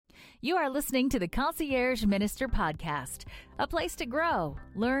You are listening to the Concierge Minister Podcast, a place to grow,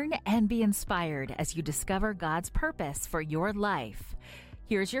 learn, and be inspired as you discover God's purpose for your life.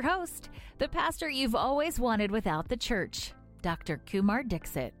 Here's your host, the pastor you've always wanted without the church, Dr. Kumar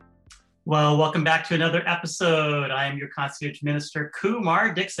Dixit. Well, welcome back to another episode. I am your Concierge Minister,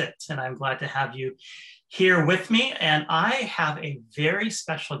 Kumar Dixit, and I'm glad to have you here with me. And I have a very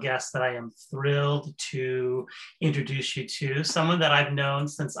special guest that I am thrilled to introduce you to, someone that I've known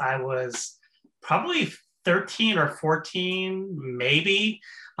since I was probably 13 or 14, maybe.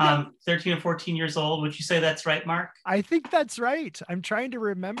 13 or 14 years old. Would you say that's right, Mark? I think that's right. I'm trying to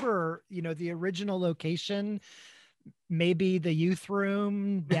remember, the original location, maybe the youth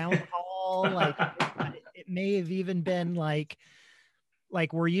room down the hall. It may have even been like,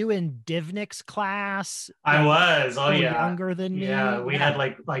 were you in Divnik's class? I was. Oh, yeah. Younger than me. Yeah, we had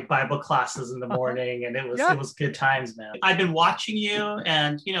like Bible classes in the morning, and it was good times, man. I've been watching you,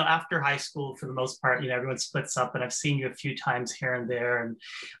 and after high school, for the most part, everyone splits up, and I've seen you a few times here and there,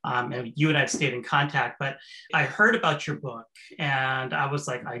 and you and I've stayed in contact. But I heard about your book, and I was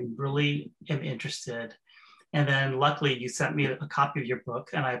like, I really am interested. And then luckily you sent me a copy of your book,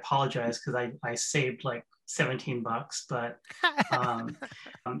 and I apologize because I saved like $17, but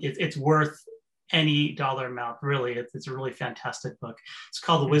it's worth any dollar amount, really. It's a really fantastic book. It's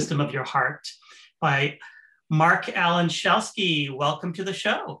called The Wisdom of Your Heart by Mark Alan Shelsky. Welcome to the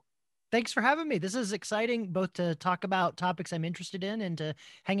show. Thanks for having me. This is exciting, both to talk about topics I'm interested in and to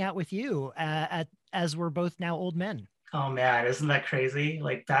hang out with you as we're both now old men. Oh man, isn't that crazy?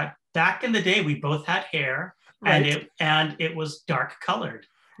 Like back in the day, we both had hair, right. and it was dark colored.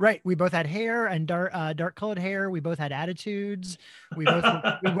 Right. We both had hair and dark colored hair. We both had attitudes. We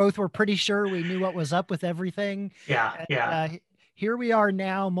both were pretty sure we knew what was up with everything. Yeah. Here we are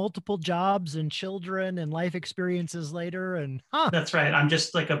now, multiple jobs and children and life experiences later. And That's right. I'm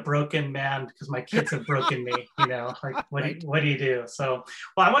just like a broken man because my kids have broken me, what do you do? So,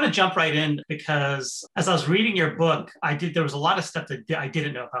 well, I want to jump right in because as I was reading your book, there was a lot of stuff that I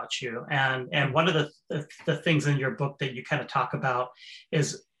didn't know about you. And one of the things in your book that you kind of talk about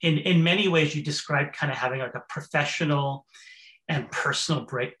is in many ways you describe kind of having like a professional and personal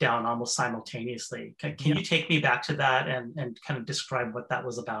breakdown almost simultaneously. Can you take me back to that and kind of describe what that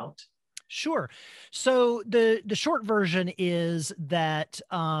was about? Sure. So the short version is that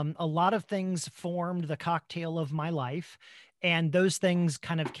a lot of things formed the cocktail of my life. And those things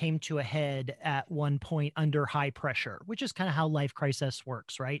kind of came to a head at one point under high pressure, which is kind of how life crisis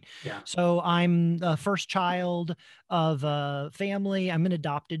works, right? Yeah. So I'm the first child of a family. I'm an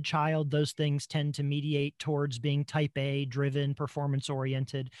adopted child. Those things tend to mediate towards being type A, driven, performance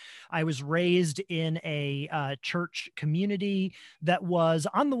oriented. I was raised in a church community that was,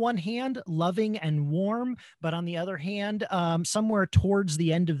 on the one hand, loving and warm, but on the other hand, somewhere towards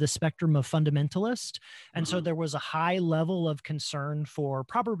the end of the spectrum of fundamentalist. And so there was a high level of concern for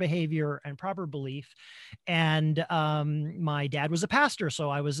proper behavior and proper belief. And my dad was a pastor, so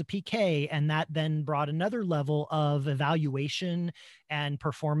I was a PK, and that then brought another level of evaluation and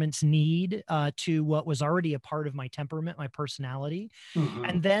performance need to what was already a part of my temperament, my personality.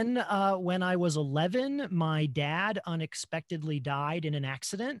 And then when I was 11, my dad unexpectedly died in an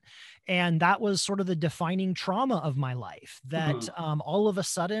accident. And that was sort of the defining trauma of my life, that all of a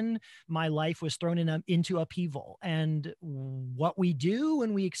sudden my life was thrown into upheaval. And what we do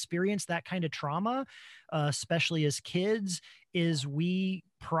when we experience that kind of trauma, especially as kids, is we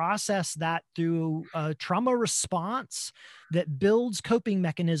process that through a trauma response that builds coping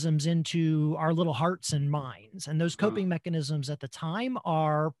mechanisms into our little hearts and minds. And those coping mechanisms at the time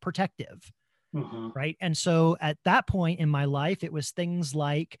are protective, right? And so at that point in my life, it was things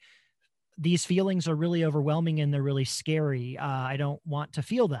like, these feelings are really overwhelming and they're really scary. I don't want to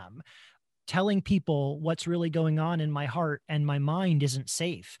feel them. Telling people what's really going on in my heart and my mind isn't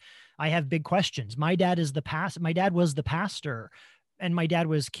safe. I have big questions. My dad was the pastor, and my dad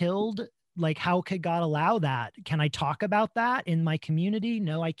was killed. Like, how could God allow that? Can I talk about that in my community?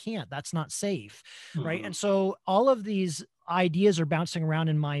 No, I can't. That's not safe. Right. And so all of these ideas are bouncing around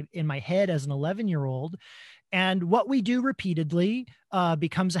in my head as an 11-year-old. And what we do repeatedly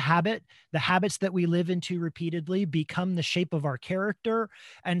becomes a habit. The habits that we live into repeatedly become the shape of our character.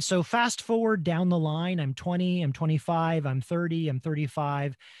 And so fast forward down the line, I'm 20, I'm 25, I'm 30, I'm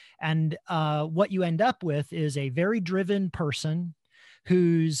 35. And what you end up with is a very driven person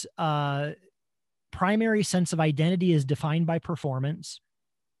whose primary sense of identity is defined by performance,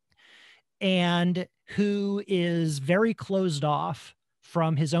 and who is very closed off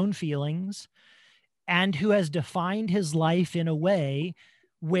from his own feelings, and who has defined his life in a way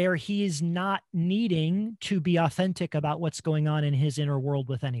where he's not needing to be authentic about what's going on in his inner world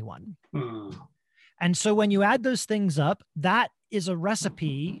with anyone. And so when you add those things up, that is a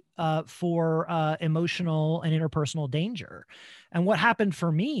recipe for emotional and interpersonal danger. And what happened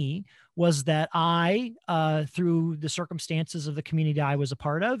for me was that I, through the circumstances of the community I was a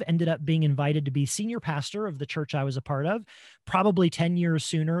part of, ended up being invited to be senior pastor of the church I was a part of, probably 10 years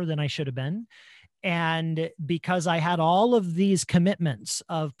sooner than I should have been. And because I had all of these commitments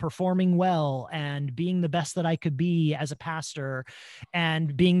of performing well and being the best that I could be as a pastor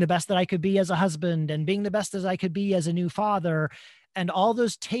and being the best that I could be as a husband and being the best as I could be as a new father, and all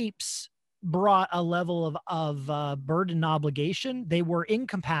those tapes brought a level of burden and obligation. They were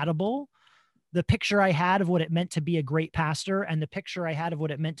incompatible. The picture I had of what it meant to be a great pastor and the picture I had of what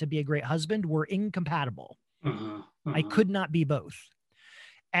it meant to be a great husband were incompatible. I could not be both.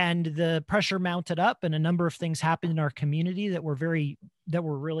 And the pressure mounted up, and a number of things happened in our community that were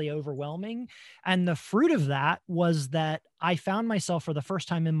really overwhelming. And the fruit of that was that I found myself for the first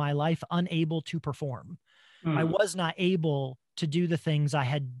time in my life unable to perform. I was not able to do the things I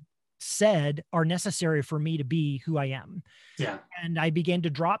had said are necessary for me to be who I am. Yeah. And I began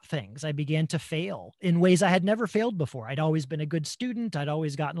to drop things. I began to fail in ways I had never failed before. I'd always been a good student. I'd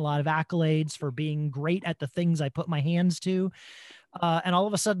always gotten a lot of accolades for being great at the things I put my hands to. And all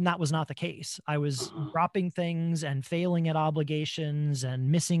of a sudden that was not the case. I was dropping things and failing at obligations and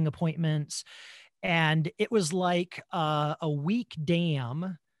missing appointments. And it was like a weak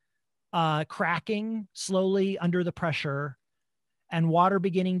dam cracking slowly under the pressure, and water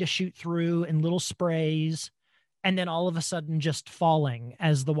beginning to shoot through in little sprays, and then all of a sudden just falling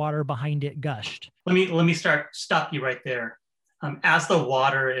as the water behind it gushed. Let me stop you right there. As the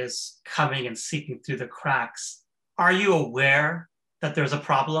water is coming and seeping through the cracks, are you aware that there's a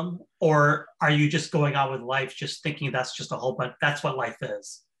problem, or are you just going on with life just thinking that's just a whole bunch, that's what life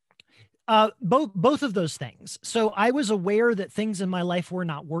is? Both of those things. So I was aware that things in my life were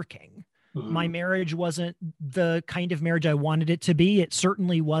not working. My marriage wasn't the kind of marriage I wanted it to be. It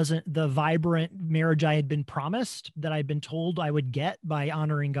certainly wasn't the vibrant marriage I had been promised, that I'd been told I would get by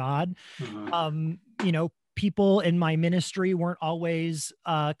honoring God. People in my ministry weren't always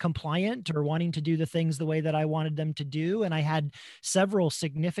compliant or wanting to do the things the way that I wanted them to do. And I had several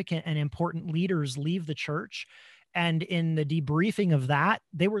significant and important leaders leave the church. And in the debriefing of that,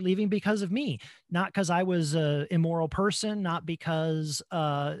 they were leaving because of me, not because I was an immoral person, not because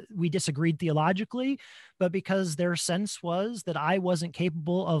we disagreed theologically, but because their sense was that I wasn't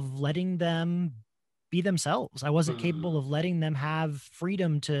capable of letting them be themselves. I wasn't capable of letting them have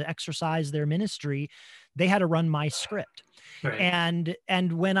freedom to exercise their ministry. They had to run my script. Right.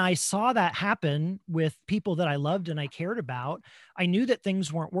 And when I saw that happen with people that I loved and I cared about, I knew that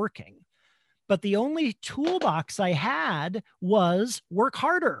things weren't working. But the only toolbox I had was work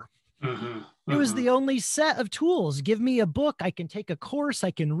harder. It was the only set of tools. Give me a book. I can take a course.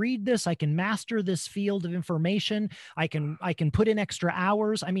 I can read this. I can master this field of information. I can put in extra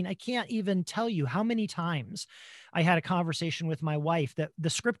hours. I mean, I can't even tell you how many times I had a conversation with my wife that the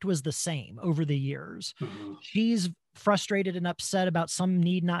script was the same over the years. She's frustrated and upset about some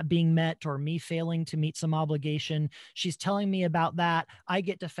need not being met or me failing to meet some obligation. She's telling me about that. I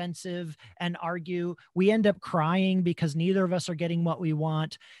get defensive and argue. We end up crying because neither of us are getting what we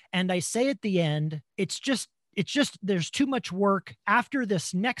want. And I say at the end, it's just there's too much work after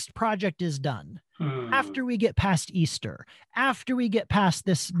this next project is done. After we get past Easter, after we get past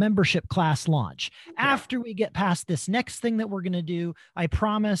this membership class launch, after we get past this next thing that we're going to do, I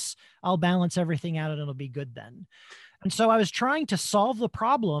promise I'll balance everything out and it'll be good then. And so I was trying to solve the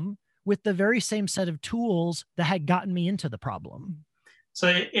problem with the very same set of tools that had gotten me into the problem.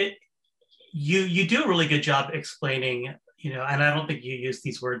 So you do a really good job explaining, and I don't think you use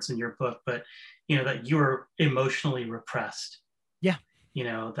these words in your book, but that you were emotionally repressed. Yeah.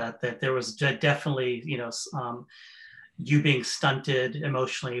 That there was definitely, you being stunted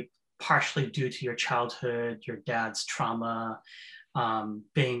emotionally, partially due to your childhood, your dad's trauma,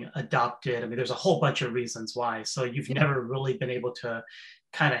 being adopted. I mean, there's a whole bunch of reasons why. So you've never really been able to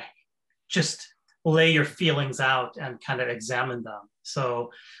kind of just lay your feelings out and kind of examine them.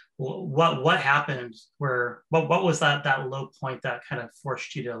 So what happened what was that low point that kind of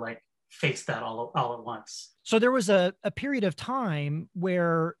forced you to face that all at once? So there was a period of time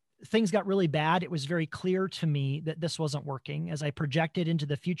where things got really bad. It was very clear to me that this wasn't working. As I projected into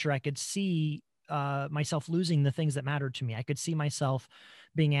the future, I could see myself losing the things that mattered to me. I could see myself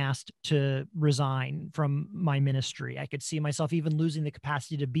being asked to resign from my ministry. I could see myself even losing the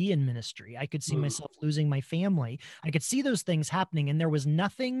capacity to be in ministry. I could see myself losing my family. I could see those things happening, and there was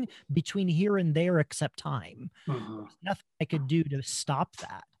nothing between here and there except time. There was nothing I could do to stop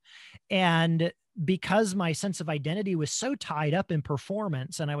that. And because my sense of identity was so tied up in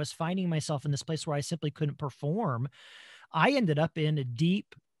performance, and I was finding myself in this place where I simply couldn't perform, I ended up in a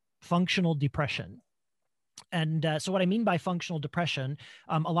deep functional depression. And so what I mean by functional depression,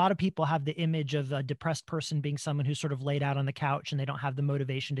 a lot of people have the image of a depressed person being someone who's sort of laid out on the couch and they don't have the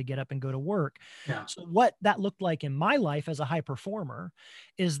motivation to get up and go to work. Yeah. So what that looked like in my life as a high performer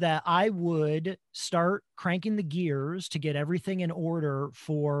is that I would start cranking the gears to get everything in order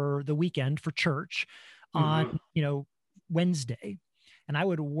for the weekend for church on, Wednesday. And I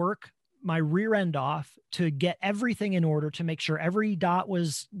would work my rear end off to get everything in order, to make sure every dot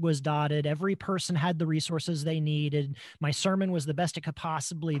was dotted, every person had the resources they needed. My sermon was the best it could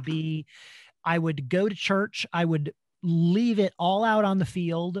possibly be. I would go to church. I would leave it all out on the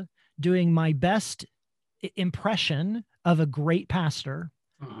field, doing my best impression of a great pastor.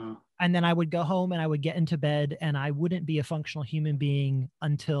 And then I would go home and I would get into bed, and I wouldn't be a functional human being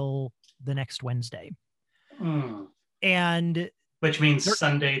until the next Wednesday. And which means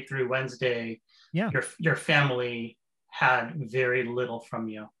Sunday through Wednesday, yeah, your family had very little from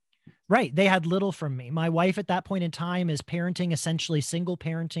you. Right. They had little from me. My wife at that point in time is parenting, essentially single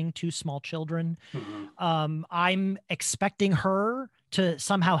parenting 2 small children. I'm expecting her to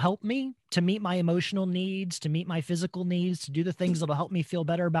somehow help me, to meet my emotional needs, to meet my physical needs, to do the things that'll help me feel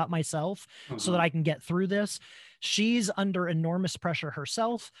better about myself so that I can get through this. She's under enormous pressure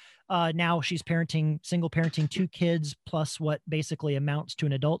herself. Now she's single parenting 2 kids, plus what basically amounts to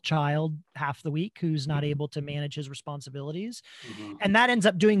an adult child half the week who's not able to manage his responsibilities. And that ends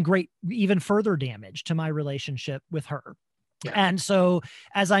up doing even further damage to my relationship with her. Yeah. And so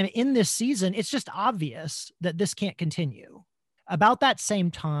as I'm in this season, it's just obvious that this can't continue. About that same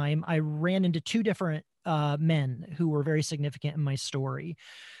time, I ran into 2 different men who were very significant in my story,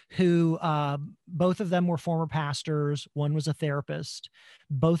 who both of them were former pastors. One was a therapist.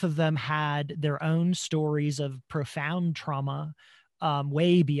 Both of them had their own stories of profound trauma,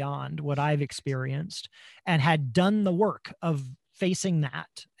 way beyond what I've experienced, and had done the work of facing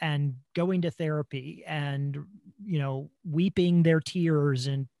that and going to therapy and, weeping their tears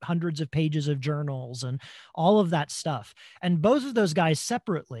in hundreds of pages of journals and all of that stuff. And both of those guys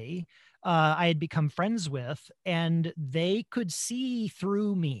separately, I had become friends with, and they could see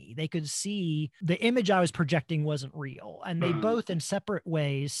through me. They could see the image I was projecting wasn't real. And they both in separate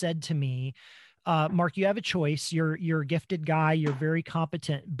ways said to me, Mark, you have a choice. You're a gifted guy. You're very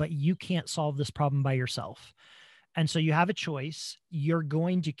competent, but you can't solve this problem by yourself. And so you have a choice. You're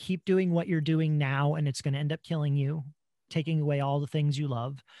going to keep doing what you're doing now, and it's going to end up killing you, taking away all the things you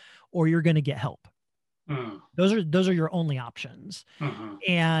love, or you're going to get help. Those are your only options.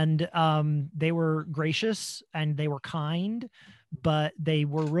 And they were gracious and they were kind, but they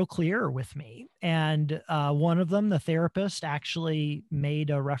were real clear with me. And one of them, the therapist, actually made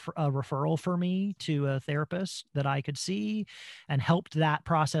a referral for me to a therapist that I could see and helped that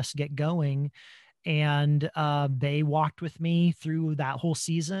process get going. And they walked with me through that whole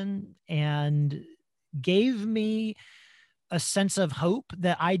season and gave me a sense of hope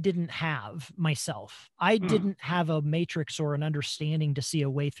that I didn't have myself. I didn't have a matrix or an understanding to see a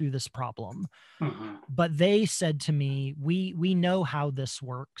way through this problem. But they said to me, we know how this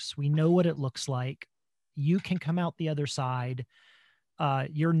works. We know what it looks like. You can come out the other side.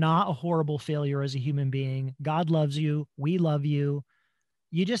 You're not a horrible failure as a human being. God loves you. We love you.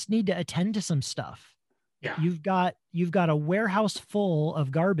 You just need to attend to some stuff. Yeah. You've got a warehouse full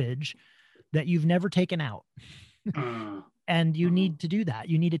of garbage that you've never taken out. And you need to do that.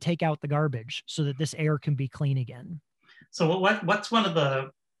 You need to take out the garbage so that this air can be clean again. So what's one of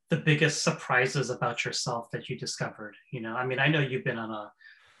the biggest surprises about yourself that you discovered? I know you've been on a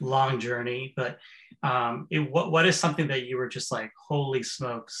long journey, but what is something that you were just like, holy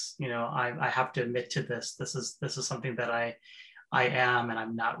smokes, I have to admit to this. This is something that I am, and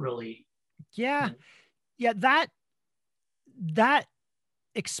I'm not really. Yeah. That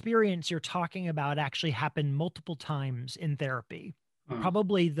experience you're talking about actually happened multiple times in therapy.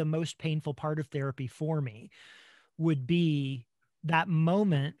 Probably the most painful part of therapy for me would be that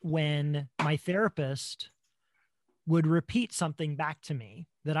moment when my therapist would repeat something back to me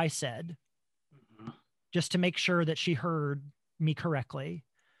that I said, just to make sure that she heard me correctly.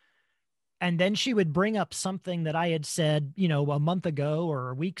 And then she would bring up something that I had said, a month ago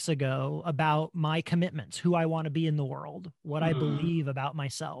or weeks ago about my commitments, who I want to be in the world, what I believe about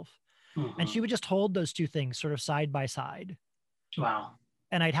myself. And she would just hold those 2 things sort of side by side. Wow.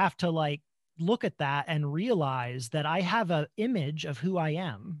 And I'd have to like look at that and realize that I have an image of who I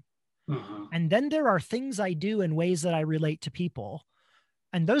am. Mm-hmm. And then there are things I do in ways that I relate to people.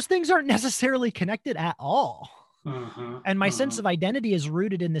 And those things aren't necessarily connected at all. Mm-hmm. And my sense of identity is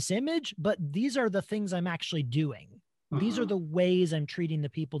rooted in this image, but these are the things I'm actually doing. These are the ways I'm treating the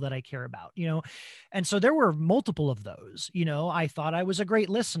people that I care about, you know? And so there were multiple of those. You know, I thought I was a great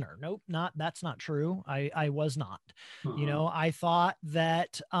listener. Nope, that's not true. I was not. You know, I thought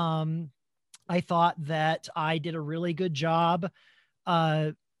that I did a really good job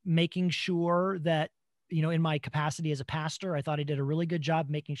making sure that, you know, in my capacity as a pastor, I thought I did a really good job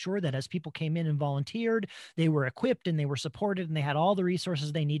making sure that as people came in and volunteered, they were equipped and they were supported and they had all the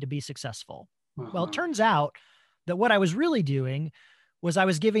resources they need to be successful. Well, it turns out that what I was really doing was I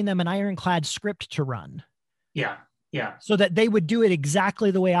was giving them an ironclad script to run. Yeah. So that they would do it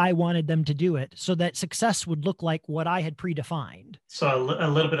exactly the way I wanted them to do it, so that success would look like what I had predefined. So a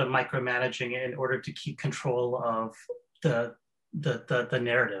little bit of micromanaging in order to keep control of the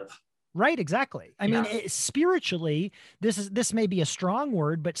narrative. Right, exactly. I mean, spiritually, this may be a strong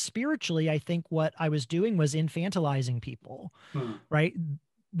word, but spiritually, I think what I was doing was infantilizing people, right?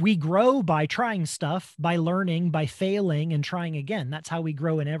 We grow by trying stuff, by learning, by failing and trying again. That's how we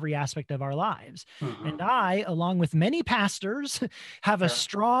grow in every aspect of our lives. And I, along with many pastors, have a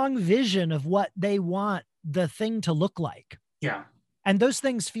strong vision of what they want the thing to look like. Yeah. And those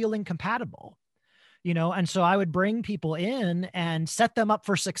things feel incompatible, you know? And so I would bring people in and set them up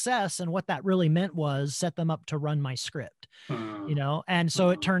for success. And what that really meant was set them up to run my script, you know? And so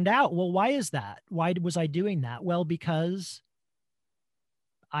it turned out, well, why is that? Why was I doing that? Well, because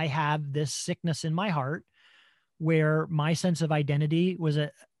I have this sickness in my heart where my sense of identity was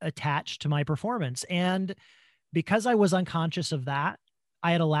attached to my performance. And because I was unconscious of that,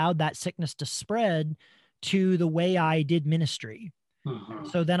 I had allowed that sickness to spread to the way I did ministry.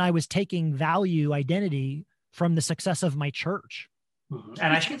 So then I was taking value identity from the success of my church.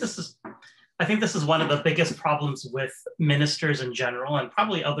 And I think this is one of the biggest problems with ministers in general, and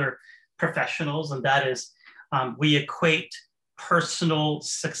probably other professionals. And that is we equate personal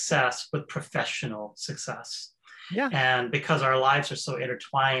success with professional success. Yeah. And because our lives are so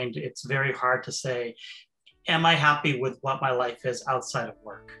intertwined, it's very hard to say, am I happy with what my life is outside of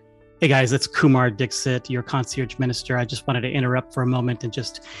work? Hey guys, it's Kumar Dixit, your concierge minister. I just wanted to interrupt for a moment and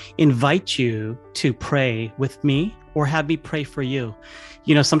just invite you to pray with me or have me pray for you.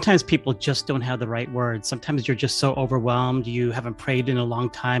 You know, sometimes people just don't have the right words. Sometimes you're just so overwhelmed. You haven't prayed in a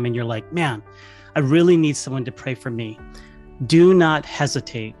long time and you're like, man, I really need someone to pray for me. Do not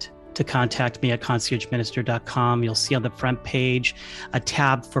hesitate to contact me at conciergeminister.com. You'll see on the front page a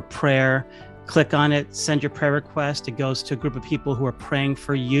tab for prayer. Click on it, send your prayer request. It goes to a group of people who are praying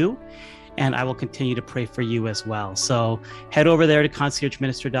for you, and I will continue to pray for you as well. So head over there to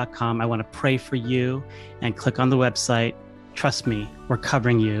conciergeminister.com. I want to pray for you, and click on the website. Trust me, we're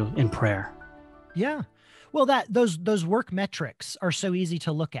covering you in prayer. Yeah. Well, those work metrics are so easy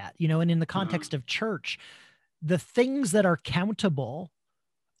to look at, you know, and in the context of church, the things that are countable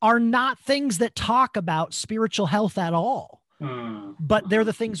are not things that talk about spiritual health at all, but they're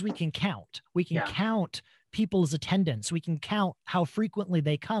the things we can count. We can count people's attendance. We can count how frequently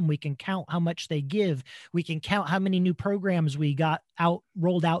they come. We can count how much they give. We can count how many new programs we got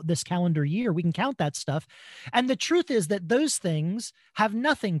rolled out this calendar year. We can count that stuff. And the truth is that those things have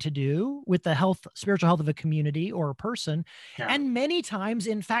nothing to do with the spiritual health of a community or a person. And many times,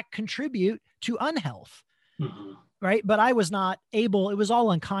 in fact, contribute to unhealth. Right. But I was not able, it was all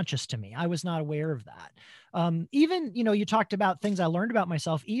unconscious to me. I was not aware of that. Even, you know, you talked about things I learned about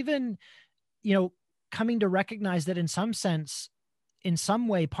myself, even, you know, coming to recognize that in some sense, in some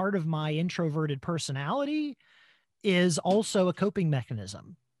way, part of my introverted personality is also a coping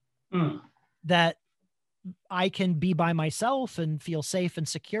mechanism that I can be by myself and feel safe and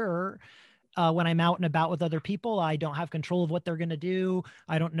secure. When I'm out and about with other people, I don't have control of what they're going to do.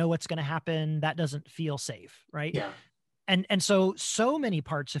 I don't know what's going to happen. That doesn't feel safe. Right. Yeah. And so many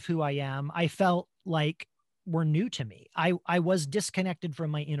parts of who I am, I felt like were new to me. I was disconnected from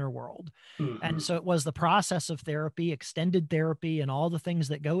my inner world. And so it was the process of therapy, extended therapy, and all the things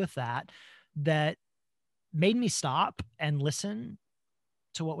that go with that made me stop and listen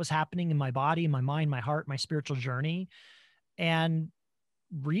to what was happening in my body, my mind, my heart, my spiritual journey, and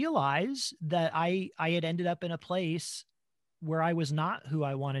realize that I had ended up in a place where I was not who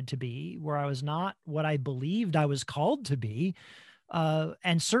I wanted to be, where I was not what I believed I was called to be.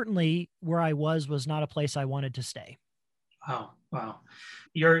 And certainly where I was not a place I wanted to stay. Wow.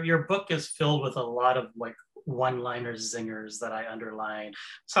 Your book is filled with a lot of like one-liner zingers that I underline.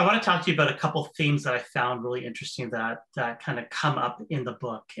 So I want to talk to you about a couple themes that I found really interesting that kind of come up in the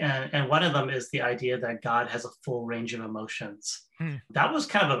book. And one of them is the idea that God has a full range of emotions. That was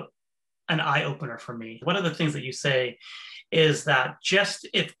kind of an eye-opener for me. One of the things that you say is that just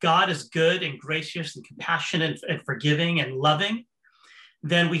if God is good and gracious and compassionate and forgiving and loving,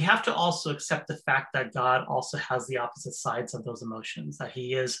 then we have to also accept the fact that God also has the opposite sides of those emotions, that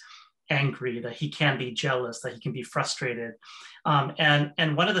he is angry, that he can be jealous, that he can be frustrated.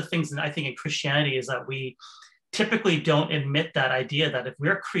 And one of the things that I think in Christianity is that we typically don't admit that idea that if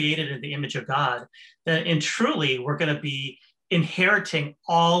we're created in the image of God, then truly we're going to be inheriting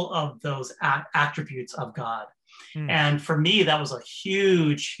all of those attributes of God. And for me, that was a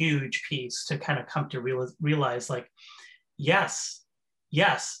huge, huge piece to kind of come to realize like, yes,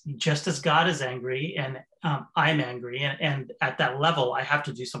 just as God is angry and I'm angry. And at that level, I have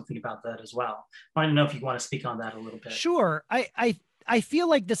to do something about that as well. I don't know if you want to speak on that a little bit. Sure. I feel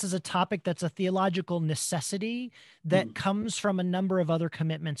like this is a topic that's a theological necessity that comes from a number of other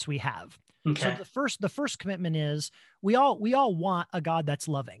commitments we have. Okay. So the first commitment is we all want a God that's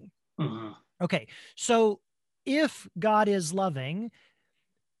loving. Okay. So if God is loving,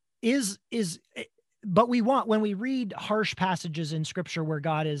 but we want, when we read harsh passages in scripture where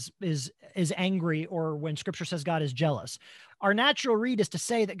God is angry, or when scripture says God is jealous, our natural read is to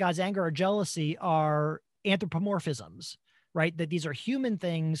say that God's anger or jealousy are anthropomorphisms, right? That these are human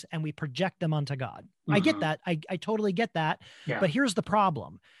things and we project them onto God. I get that. I totally get that. Yeah. But here's the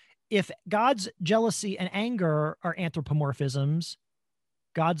problem. If God's jealousy and anger are anthropomorphisms,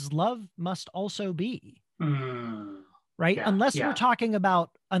 God's love must also be. Right? Yeah, unless we're talking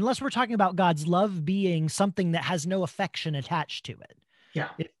about God's love being something that has no affection attached to it. Yeah.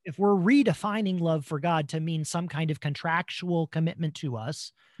 If we're redefining love for God to mean some kind of contractual commitment to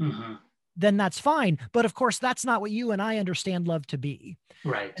us, then that's fine. But of course, that's not what you and I understand love to be.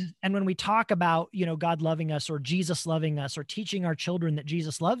 Right. And when we talk about, God loving us or Jesus loving us or teaching our children that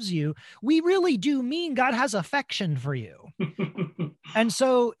Jesus loves you, we really do mean God has affection for you. And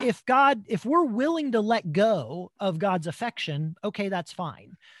so if we're willing to let go of God's affection, okay, that's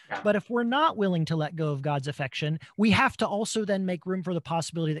fine. Yeah. But if we're not willing to let go of God's affection, we have to also then make room for the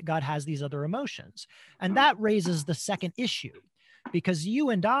possibility that God has these other emotions. And that raises the second issue, because you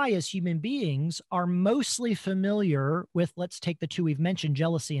and I as human beings are mostly familiar with, let's take the two we've mentioned,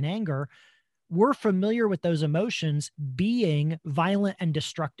 jealousy and anger. We're familiar with those emotions being violent and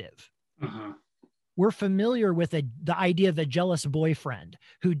destructive. We're familiar with the idea of a jealous boyfriend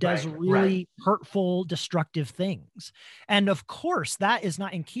who does really hurtful, destructive things. And of course, that is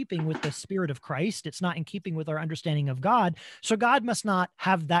not in keeping with the Spirit of Christ. It's not in keeping with our understanding of God. So God must not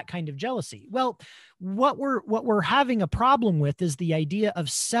have that kind of jealousy. Well, what we're having a problem with is the idea of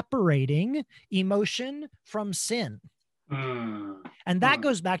separating emotion from sin. And that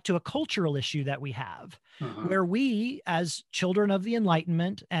goes back to a cultural issue that we have, where we, as children of the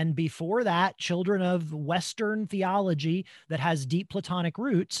Enlightenment, and before that, children of Western theology that has deep Platonic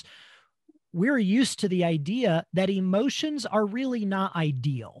roots, we're used to the idea that emotions are really not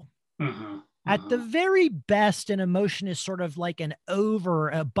ideal. At the very best, an emotion is sort of like an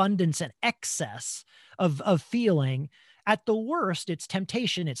overabundance and excess of feeling. At the worst, it's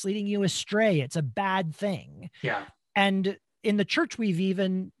temptation. It's leading you astray. It's a bad thing. Yeah. And in the church, we've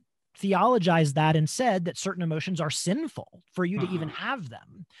even theologized that and said that certain emotions are sinful for you to even have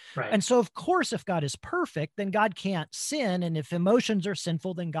them. Right. And so, of course, if God is perfect, then God can't sin. And if emotions are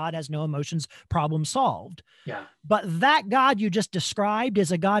sinful, then God has no emotions, problem solved. Yeah. But that God you just described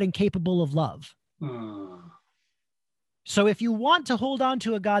is a God incapable of love. So if you want to hold on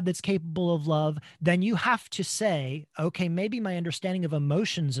to a God that's capable of love, then you have to say, okay, maybe my understanding of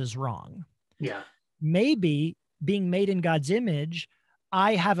emotions is wrong. Yeah. Maybe being made in God's image,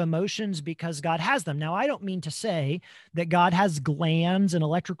 I have emotions because God has them. Now, I don't mean to say that God has glands and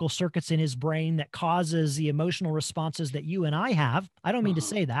electrical circuits in his brain that causes the emotional responses that you and I have. I don't mean to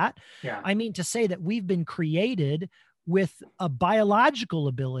say that. Yeah. I mean to say that we've been created with a biological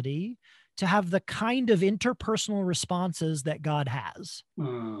ability to have the kind of interpersonal responses that God has.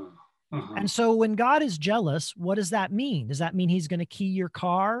 And so when God is jealous, what does that mean? Does that mean he's going to key your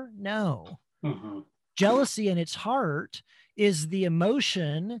car? No. Jealousy in its heart is the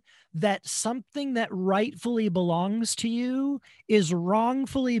emotion that something that rightfully belongs to you is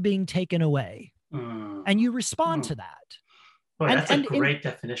wrongfully being taken away. And you respond to that. Boy, that's a great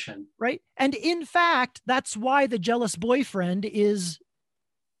definition. Right. And in fact, that's why the jealous boyfriend is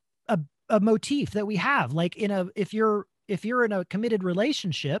a motif that we have. Like if you're if you're in a committed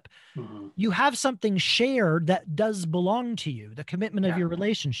relationship, you have something shared that does belong to you, the commitment of your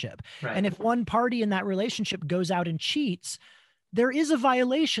relationship. Right. And if one party in that relationship goes out and cheats, there is a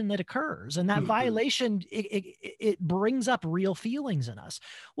violation that occurs, and that violation, it brings up real feelings in us.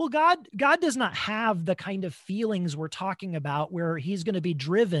 Well, God does not have the kind of feelings we're talking about where he's going to be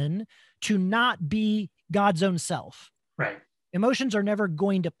driven to not be God's own self. Right. Emotions are never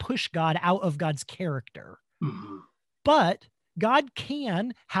going to push God out of God's character. But God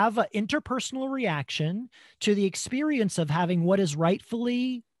can have an interpersonal reaction to the experience of having what is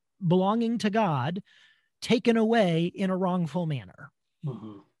rightfully belonging to God taken away in a wrongful manner.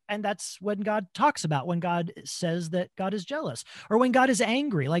 And that's when God talks about, when God says that God is jealous, or when God is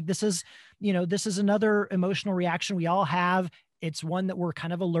angry. Like this is another emotional reaction we all have. It's one that we're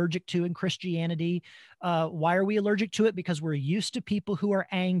kind of allergic to in Christianity. Why are we allergic to it? Because we're used to people who are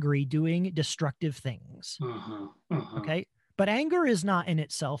angry doing destructive things. Okay. But anger is not in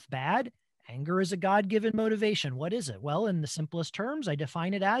itself bad. Anger is a God-given motivation. What is it? Well, in the simplest terms, I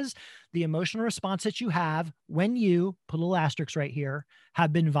define it as the emotional response that you have when you, put a little asterisk right here,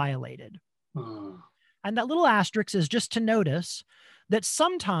 have been violated. And that little asterisk is just to notice that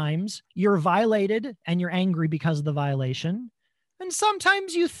sometimes you're violated and you're angry because of the violation. And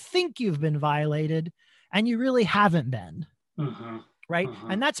sometimes you think you've been violated and you really haven't been. Right.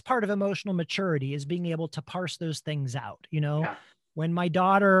 And that's part of emotional maturity, is being able to parse those things out. When my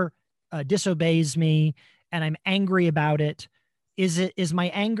daughter disobeys me and I'm angry about it, is my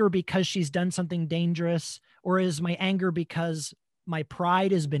anger because she's done something dangerous, or is my anger because my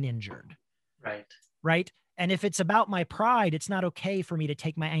pride has been injured? Right. And if it's about my pride, it's not okay for me to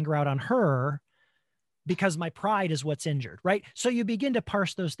take my anger out on her because my pride is what's injured. Right. So you begin to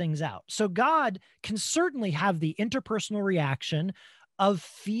parse those things out. So God can certainly have the interpersonal reaction of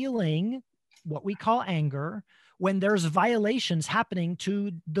feeling what we call anger when there's violations happening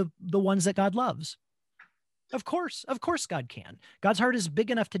to the ones that God loves. Of course God can. God's heart is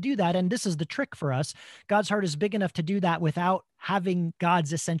big enough to do that. And this is the trick for us. God's heart is big enough to do that without having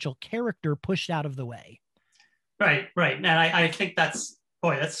God's essential character pushed out of the way. Right. And I think that's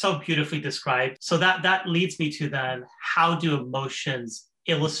so beautifully described. So that leads me to then, how do emotions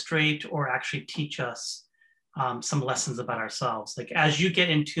illustrate or actually teach us some lessons about ourselves? Like, as you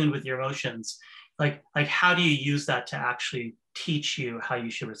get in tune with your emotions, like how do you use that to actually teach you how you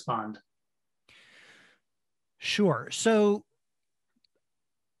should respond? Sure. So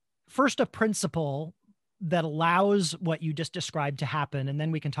first, a principle that allows what you just described to happen, and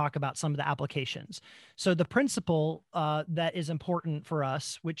then we can talk about some of the applications. So the principle that is important for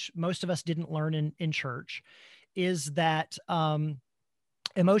us, which most of us didn't learn in church, is that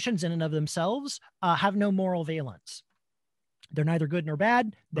emotions in and of themselves have no moral valence. They're neither good nor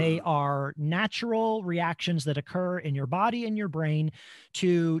bad. They are natural reactions that occur in your body and your brain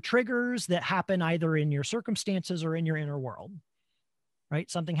to triggers that happen either in your circumstances or in your inner world. Right?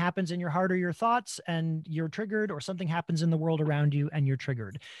 Something happens in your heart or your thoughts and you're triggered, or something happens in the world around you and you're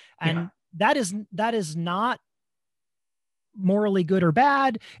triggered. And that is not morally good or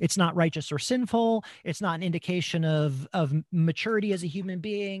bad. It's not righteous or sinful. It's not an indication of maturity as a human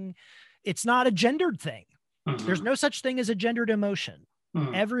being. It's not a gendered thing. There's no such thing as a gendered emotion.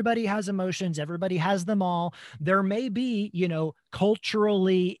 Everybody has emotions. Everybody has them all. There may be,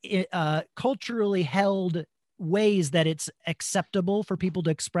 culturally held ways that it's acceptable for people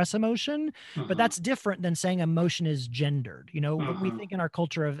to express emotion, but that's different than saying emotion is gendered. We think in our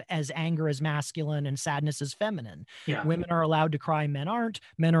culture as anger as masculine and sadness as feminine. Women are allowed to cry, men aren't.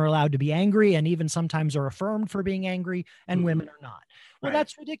 Men are allowed to be angry and even sometimes are affirmed for being angry, and women are not. Well,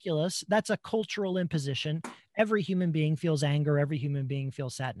 that's ridiculous. That's a cultural imposition. Every human being feels anger. Every human being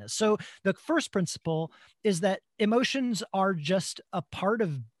feels sadness. So the first principle is that emotions are just a part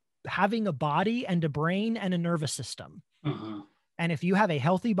of having a body and a brain and a nervous system. And if you have a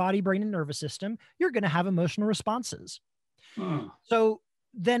healthy body, brain, and nervous system, you're going to have emotional responses. So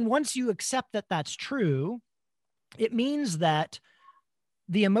then once you accept that that's true, it means that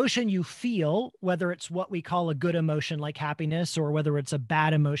the emotion you feel, whether it's what we call a good emotion like happiness, or whether it's a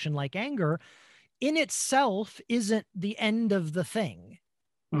bad emotion like anger, in itself isn't the end of the thing.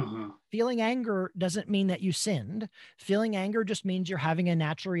 Feeling anger doesn't mean that you sinned. Feeling anger just means you're having a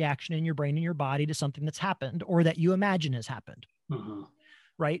natural reaction in your brain and your body to something that's happened or that you imagine has happened.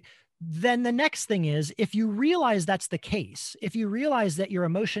 Right? Then the next thing is, if you realize that's the case, if you realize that your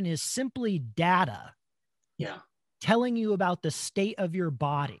emotion is simply data telling you about the state of your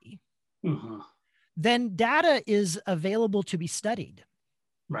body, then data is available to be studied.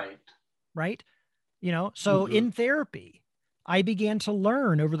 Right? So in therapy, I began to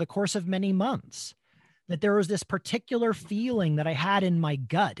learn over the course of many months that there was this particular feeling that I had in my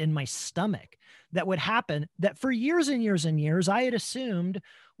gut, in my stomach, that would happen, that for years and years and years, I had assumed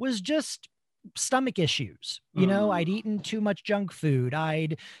was just stomach issues. I'd eaten too much junk food. I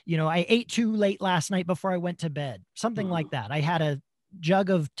ate too late last night before I went to bed, something like that. I had a jug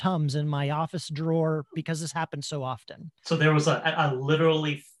of Tums in my office drawer because this happened so often. So there was a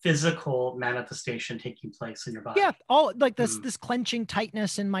literally physical manifestation taking place in your body. Yeah, all like this clenching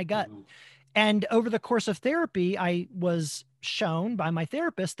tightness in my gut. And over the course of therapy, I was shown by my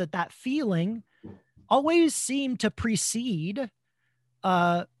therapist that feeling always seemed to precede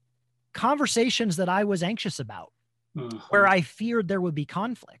conversations that I was anxious about, where I feared there would be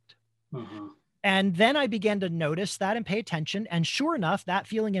conflict. And then I began to notice that and pay attention. And sure enough, that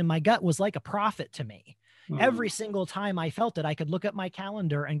feeling in my gut was like a prophet to me. Every single time I felt it, I could look at my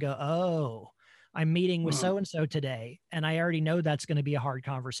calendar and go, oh, I'm meeting with so-and-so today, and I already know that's going to be a hard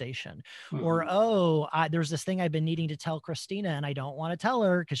conversation. Or, oh, there's this thing I've been needing to tell Christina, and I don't want to tell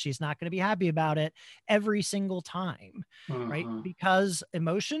her because she's not going to be happy about it, every single time, right? Because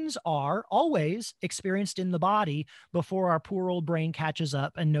emotions are always experienced in the body before our poor old brain catches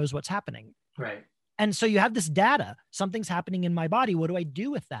up and knows what's happening. Right. And so you have this data, something's happening in my body. What do I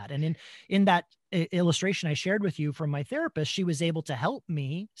do with that? And in that illustration I shared with you from my therapist, she was able to help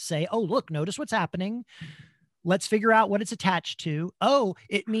me say, oh, look, notice what's happening. Let's figure out what it's attached to. Oh,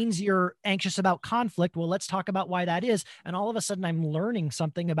 it means you're anxious about conflict. Well, let's talk about why that is. And all of a sudden I'm learning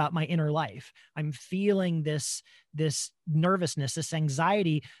something about my inner life. I'm feeling this nervousness, this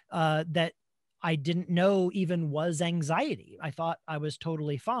anxiety that I didn't know even was anxiety. I thought I was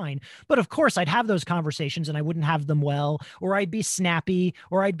totally fine. But of course, I'd have those conversations and I wouldn't have them well, or I'd be snappy,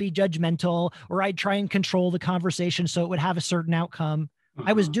 or I'd be judgmental, or I'd try and control the conversation so it would have a certain outcome.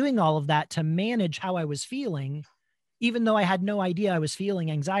 I was doing all of that to manage how I was feeling, even though I had no idea I was feeling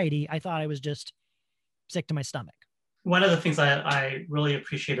anxiety. I thought I was just sick to my stomach. One of the things I really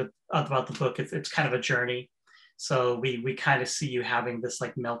appreciated about the book, it's kind of a journey. So we kind of see you having this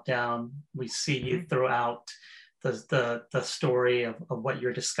like meltdown. We see you throughout the story of what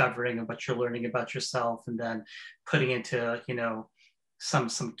you're discovering and what you're learning about yourself, and then putting into,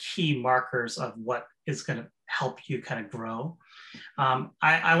 some key markers of what is going to help you kind of grow.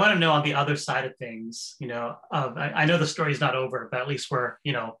 I want to know on the other side of things, I know the story's not over, but at least we're,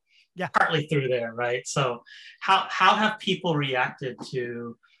 partly through there, right? So how have people reacted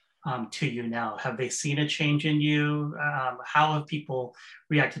to you now? Have they seen a change in you? How have people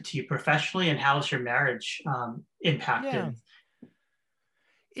reacted to you professionally, and how has your marriage impacted? Yeah.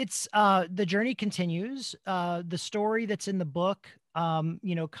 It's the journey continues. The story that's in the book,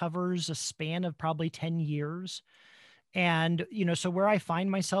 covers a span of probably 10 years. And, so where I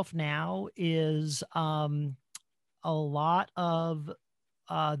find myself now is a lot of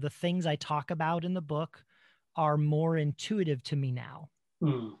the things I talk about in the book are more intuitive to me now.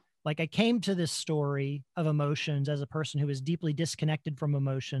 Like I came to this story of emotions as a person who is deeply disconnected from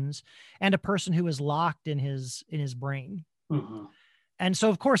emotions and a person who is locked in his brain. And so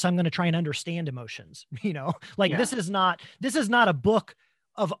of course I'm going to try and understand emotions, This is not a book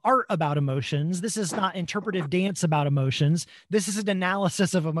of art about emotions. This is not interpretive dance about emotions. This is an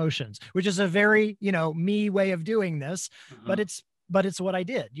analysis of emotions, which is a very, me way of doing this, but it's what I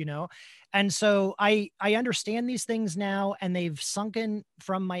did, And so I understand these things now, and they've sunken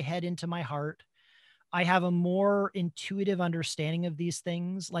from my head into my heart. I have a more intuitive understanding of these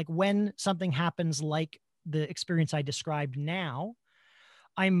things. Like when something happens, like the experience I described now,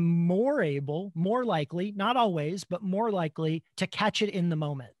 I'm more likely, not always, but more likely to catch it in the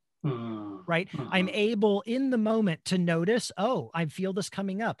moment. Right? I'm able in the moment to notice, oh, I feel this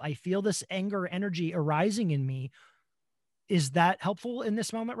coming up. I feel this anger energy arising in me. Is that helpful in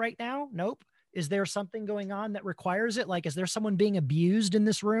this moment right now? Nope. Is there something going on that requires it? Like, is there someone being abused in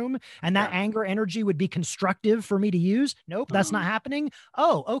this room and that anger energy would be constructive for me to use? Nope, that's not happening.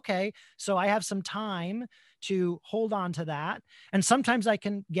 Oh, okay. So I have some time to hold on to that. And sometimes I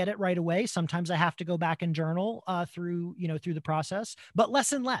can get it right away. Sometimes I have to go back and journal through the process, but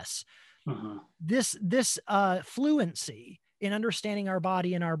less and less. This fluency in understanding our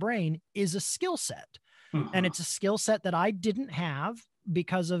body and our brain is a skill set. And it's a skill set that I didn't have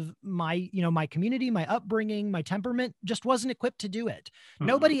because of my, my community, my upbringing, my temperament just wasn't equipped to do it.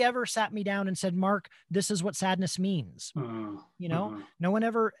 Nobody ever sat me down and said, Mark, this is what sadness means. No one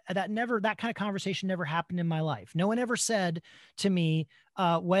ever, that kind of conversation never happened in my life. No one ever said to me,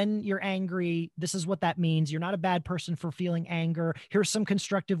 when you're angry, this is what that means. You're not a bad person for feeling anger. Here's some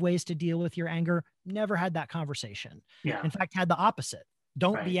constructive ways to deal with your anger. Never had that conversation. In fact, had the opposite.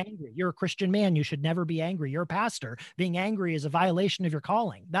 Don't be angry. You're a Christian man. You should never be angry. You're a pastor. Being angry is a violation of your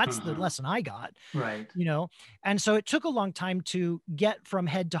calling. That's the lesson I got. Right. You know, and so it took a long time to get from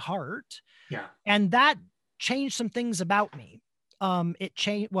head to heart. Yeah. And that changed some things about me. It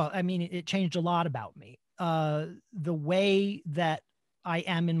changed. Well, I mean, it changed a lot about me. The way that I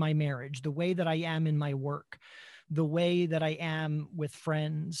am in my marriage, the way that I am in my work, the way that I am with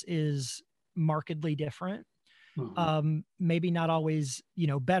friends is markedly different. Maybe not always, you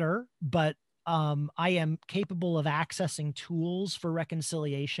know, better, but I am capable of accessing tools for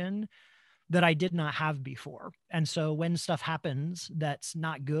reconciliation that I did not have before. And so when stuff happens that's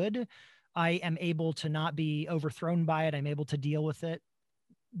not good, I am able to not be overthrown by it. I'm able to deal with it.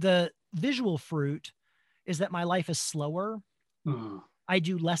 The visual fruit is that my life is slower. I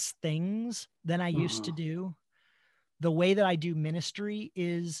do less things than I used to do. The way that I do ministry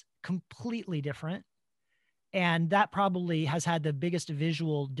is completely different. And that probably has had the biggest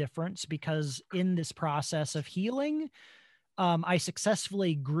visual difference, because in this process of healing, I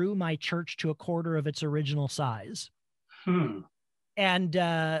successfully grew my church to a quarter of its original size. And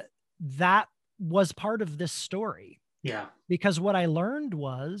that was part of this story. Yeah. Because what I learned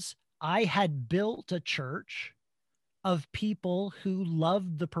was I had built a church of people who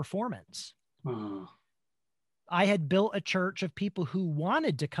loved the performance. I had built a church of people who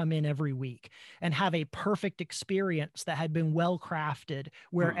wanted to come in every week and have a perfect experience that had been well crafted,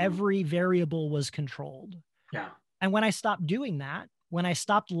 where every variable was controlled. Yeah. And when I stopped doing that, when I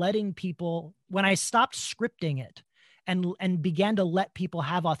stopped letting people, when I stopped scripting it and began to let people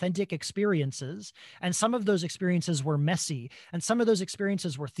have authentic experiences, and some of those experiences were messy, and some of those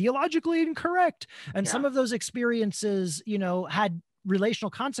experiences were theologically incorrect, and some of those experiences, you know, had relational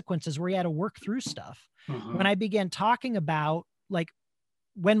consequences where you had to work through stuff. When I began talking about, like,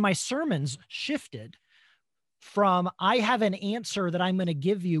 when my sermons shifted from I have an answer that I'm going to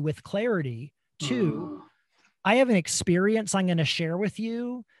give you with clarity to I have an experience I'm going to share with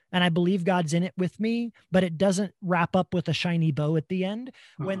you, and I believe God's in it with me, but it doesn't wrap up with a shiny bow at the end.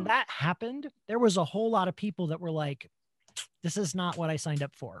 When that happened, there was a whole lot of people that were like, this is not what I signed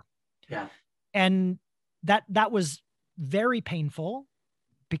up for. Yeah. And that was very painful,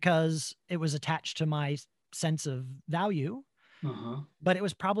 because it was attached to my sense of value, but it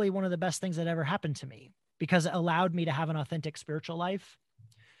was probably one of the best things that ever happened to me, because it allowed me to have an authentic spiritual life.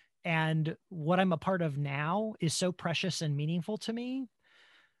 And what I'm a part of now is so precious and meaningful to me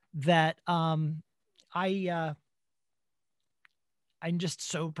that I'm just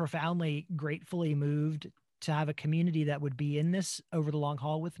so profoundly gratefully moved to have a community that would be in this over the long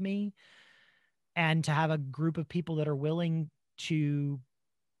haul with me, and to have a group of people that are willing to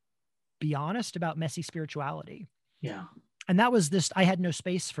be honest about messy spirituality. Yeah. And that was this, I had no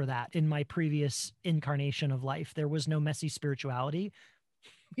space for that in my previous incarnation of life. There was no messy spirituality.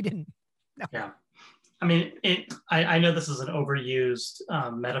 We didn't. No. Yeah. I mean, I know this is an overused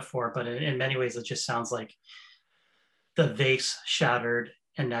metaphor, but in many ways, it just sounds like the vase shattered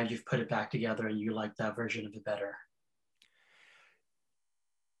and now you've put it back together and you like that version of it better.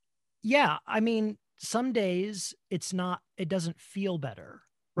 Yeah. I mean, some days it doesn't feel better.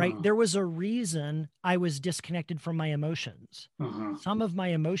 Right. There was a reason I was disconnected from my emotions. Some of my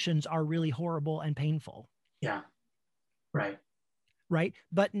emotions are really horrible and painful. Yeah. Right. Right.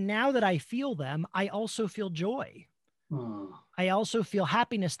 But now that I feel them, I also feel joy. I also feel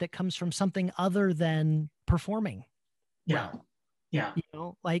happiness that comes from something other than performing. Yeah. Well. Yeah. You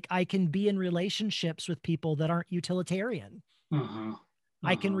know, like I can be in relationships with people that aren't utilitarian.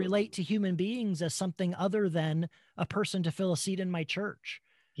 I can relate to human beings as something other than a person to fill a seat in my church.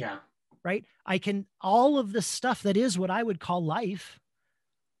 Yeah. Right. All of the stuff that is what I would call life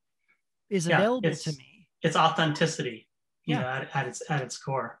is available to me. It's authenticity, you know, at its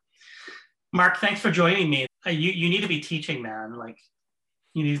core. Mark, thanks for joining me. You need to be teaching, man. Like,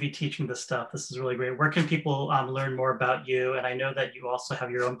 you need to be teaching this stuff. This is really great. Where can people learn more about you? And I know that you also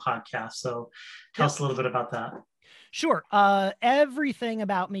have your own podcast. So tell us a little bit about that. Sure. Everything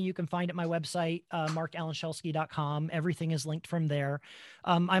about me you can find at my website, markalanshelsky.com. Everything is linked from there.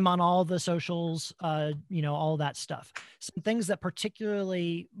 I'm on all the socials, you know, all that stuff. Some things that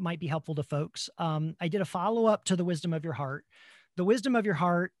particularly might be helpful to folks. I did a follow-up to The Wisdom of Your Heart. The Wisdom of Your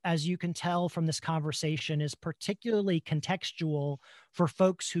Heart, as you can tell from this conversation, is particularly contextual for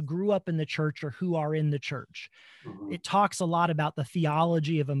folks who grew up in the church or who are in the church. It talks a lot about the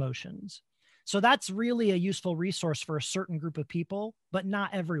theology of emotions. So that's really a useful resource for a certain group of people, but not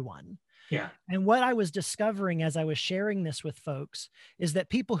everyone. Yeah. And what I was discovering as I was sharing this with folks is that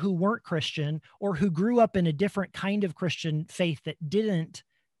people who weren't Christian or who grew up in a different kind of Christian faith that didn't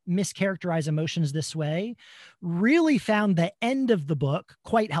mischaracterize emotions this way, really found the end of the book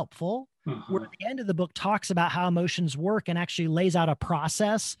quite helpful. Where the end of the book talks about how emotions work and actually lays out a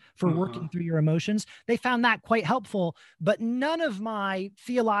process for working through your emotions. They found that quite helpful, but none of my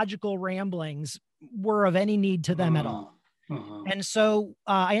theological ramblings were of any need to them at all. And so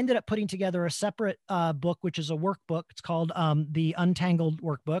I ended up putting together a separate book, which is a workbook. It's called the Untangled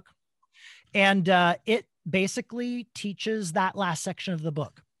Workbook. And it basically teaches that last section of the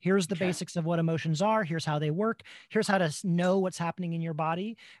book. Here's the basics of what emotions are. Here's how they work. Here's how to know what's happening in your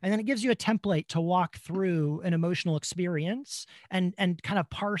body. And then it gives you a template to walk through an emotional experience and kind of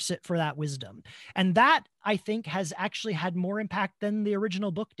parse it for that wisdom. And that, I think, has actually had more impact than the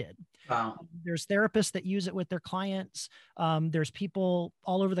original book did. Wow. There's therapists that use it with their clients. There's people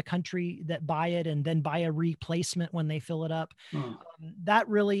all over the country that buy it and then buy a replacement when they fill it up. That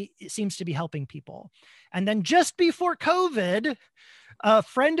really seems to be helping people. And then just before COVID, a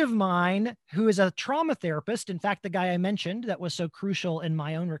friend of mine who is a trauma therapist, in fact, the guy I mentioned that was so crucial in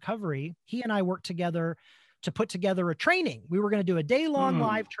my own recovery, he and I worked together to put together a training. We were going to do a day-long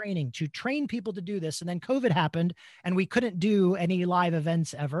live training to train people to do this. And then COVID happened and we couldn't do any live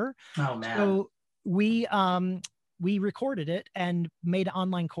events ever. Oh, man. So we recorded it and made an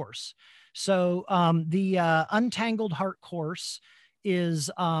online course. So the Untangled Heart course is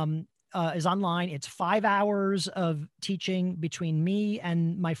online. It's 5 hours of teaching between me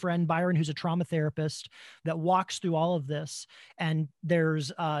and my friend Byron, who's a trauma therapist, that walks through all of this. And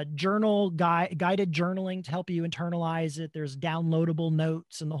there's guided journaling to help you internalize it. There's downloadable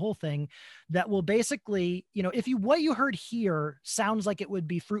notes and the whole thing that will basically, if what you heard here sounds like it would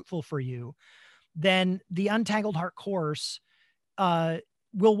be fruitful for you, then the Untangled Heart course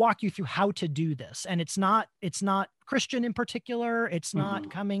will walk you through how to do this. And it's not Christian in particular. It's not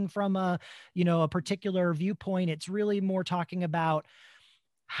coming from a particular viewpoint. It's really more talking about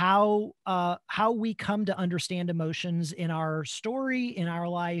how we come to understand emotions in our story, in our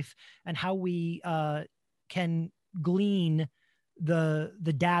life, and how we can glean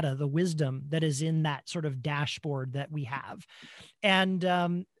the data, the wisdom that is in that sort of dashboard that we have.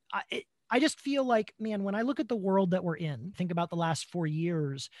 And I just feel like, man, when I look at the world that we're in, think about the last 4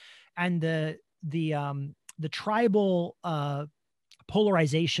 years and the tribal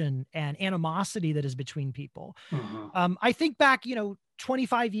polarization and animosity that is between people. I think back,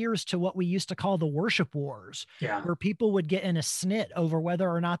 25 years to what we used to call the worship wars, where people would get in a snit over whether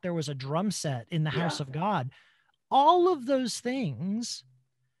or not there was a drum set in the house of God. All of those things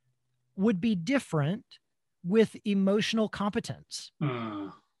would be different with emotional competence.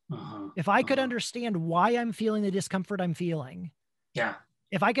 If I could understand why I'm feeling the discomfort I'm feeling,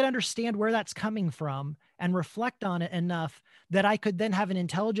 if I could understand where that's coming from and reflect on it enough that I could then have an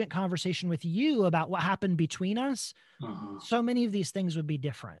intelligent conversation with you about what happened between us, so many of these things would be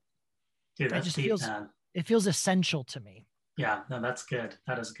different. Dude, that's deep, man. It feels essential to me. Yeah, no, that's good.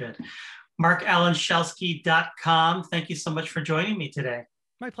 That is good. MarkAlanShelsky.com. Thank you so much for joining me today.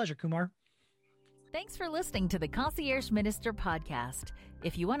 My pleasure, Kumar. Thanks for listening to the Concierge Minister podcast.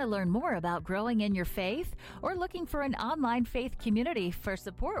 If you want to learn more about growing in your faith or looking for an online faith community for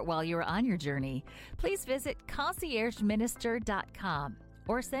support while you're on your journey, please visit conciergeminister.com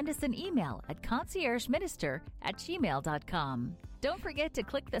or send us an email at conciergeminister@gmail.com. Don't forget to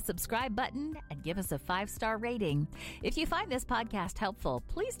click the subscribe button and give us a 5-star rating. If you find this podcast helpful,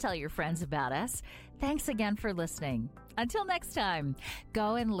 please tell your friends about us. Thanks again for listening. Until next time,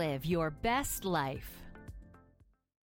 go and live your best life.